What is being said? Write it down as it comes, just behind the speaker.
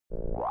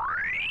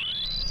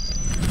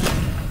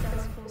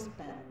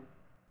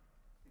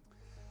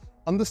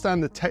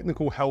Understand the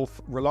technical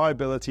health,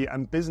 reliability,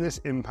 and business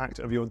impact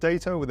of your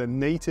data with a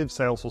native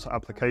Salesforce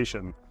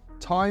application.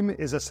 Time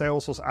is a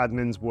Salesforce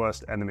admin's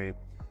worst enemy.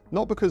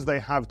 Not because they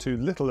have too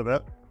little of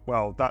it,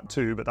 well, that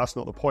too, but that's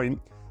not the point.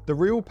 The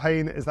real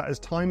pain is that as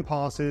time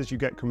passes, you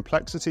get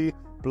complexity,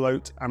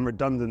 bloat, and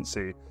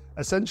redundancy.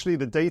 Essentially,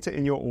 the data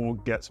in your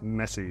org gets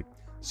messy.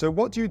 So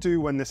what do you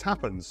do when this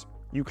happens?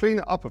 You clean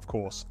it up, of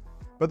course.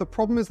 But the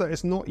problem is that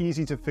it's not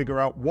easy to figure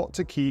out what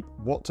to keep,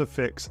 what to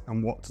fix,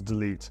 and what to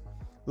delete.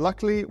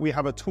 Luckily, we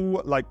have a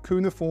tool like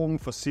Cuneiform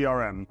for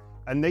CRM,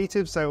 a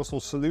native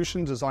Salesforce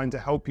solution designed to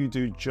help you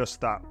do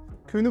just that.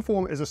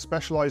 Cuneiform is a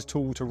specialized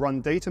tool to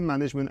run data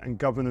management and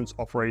governance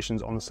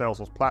operations on the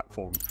Salesforce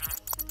platform.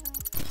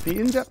 The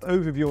in-depth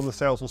overview on the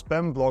Salesforce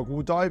Ben blog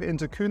will dive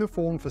into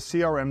Cuneiform for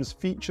CRM's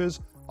features,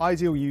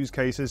 ideal use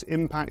cases,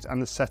 impact, and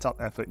the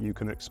setup effort you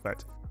can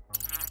expect.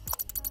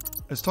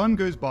 As time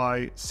goes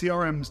by,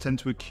 CRMs tend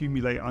to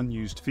accumulate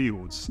unused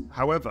fields.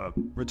 However,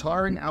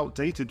 retiring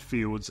outdated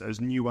fields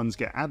as new ones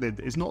get added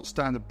is not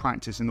standard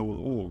practice in all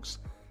orgs,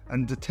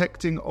 and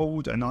detecting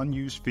old and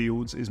unused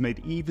fields is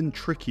made even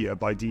trickier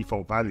by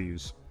default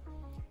values.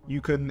 You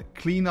can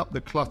clean up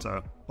the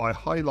clutter by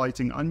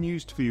highlighting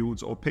unused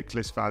fields or pick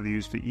list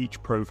values for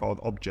each profiled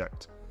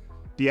object.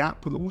 The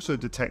app will also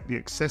detect the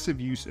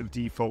excessive use of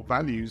default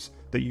values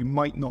that you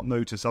might not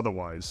notice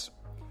otherwise.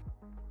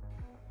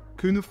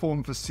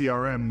 Cuneiform for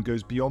CRM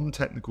goes beyond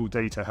technical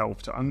data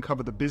health to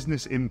uncover the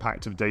business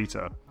impact of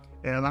data.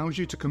 It allows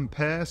you to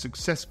compare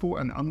successful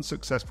and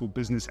unsuccessful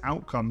business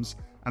outcomes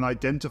and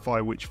identify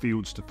which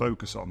fields to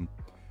focus on.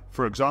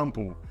 For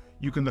example,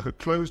 you can look at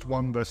closed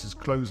won versus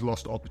closed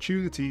lost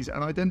opportunities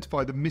and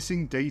identify the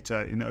missing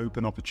data in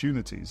open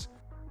opportunities.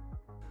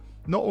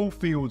 Not all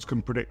fields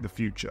can predict the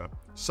future.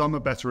 Some are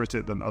better at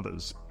it than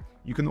others.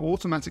 You can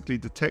automatically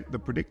detect the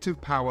predictive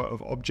power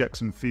of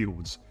objects and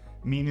fields,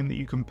 meaning that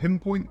you can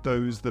pinpoint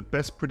those that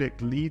best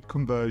predict lead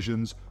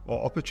conversions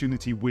or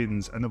opportunity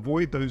wins and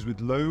avoid those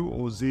with low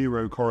or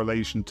zero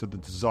correlation to the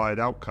desired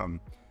outcome.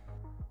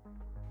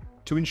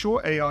 To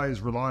ensure AI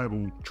is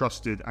reliable,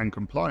 trusted, and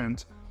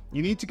compliant,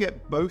 you need to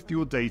get both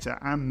your data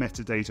and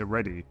metadata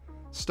ready.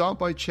 Start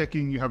by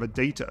checking you have a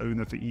data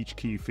owner for each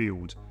key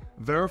field.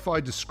 Verify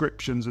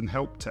descriptions and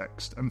help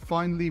text, and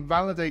finally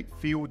validate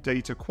field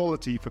data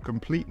quality for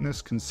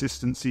completeness,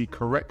 consistency,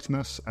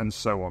 correctness, and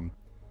so on.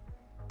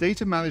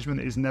 Data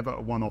management is never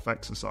a one-off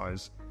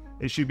exercise.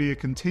 It should be a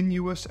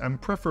continuous and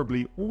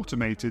preferably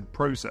automated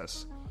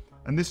process.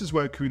 And this is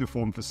where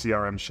Cuneiform for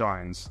CRM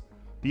shines.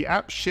 The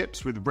app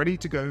ships with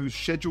ready-to-go,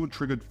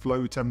 schedule-triggered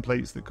flow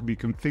templates that can be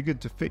configured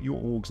to fit your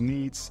org's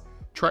needs,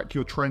 track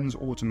your trends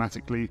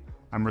automatically,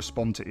 and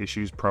respond to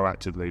issues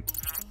proactively.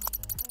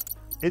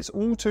 It's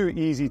all too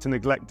easy to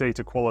neglect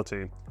data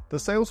quality. The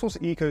Salesforce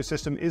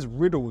ecosystem is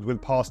riddled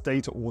with past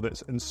data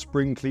audits and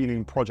spring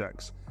cleaning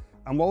projects.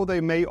 And while they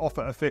may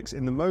offer a fix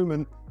in the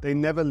moment, they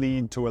never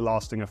lead to a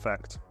lasting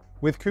effect.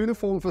 With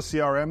Cuneiform for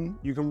CRM,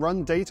 you can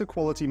run data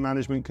quality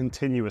management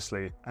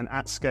continuously and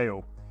at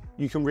scale.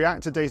 You can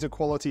react to data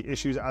quality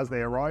issues as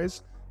they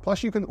arise,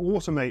 plus you can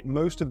automate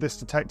most of this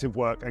detective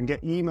work and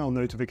get email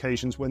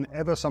notifications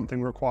whenever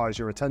something requires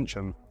your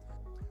attention.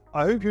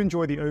 I hope you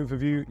enjoy the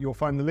overview. You'll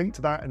find the link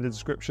to that in the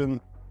description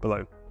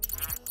below.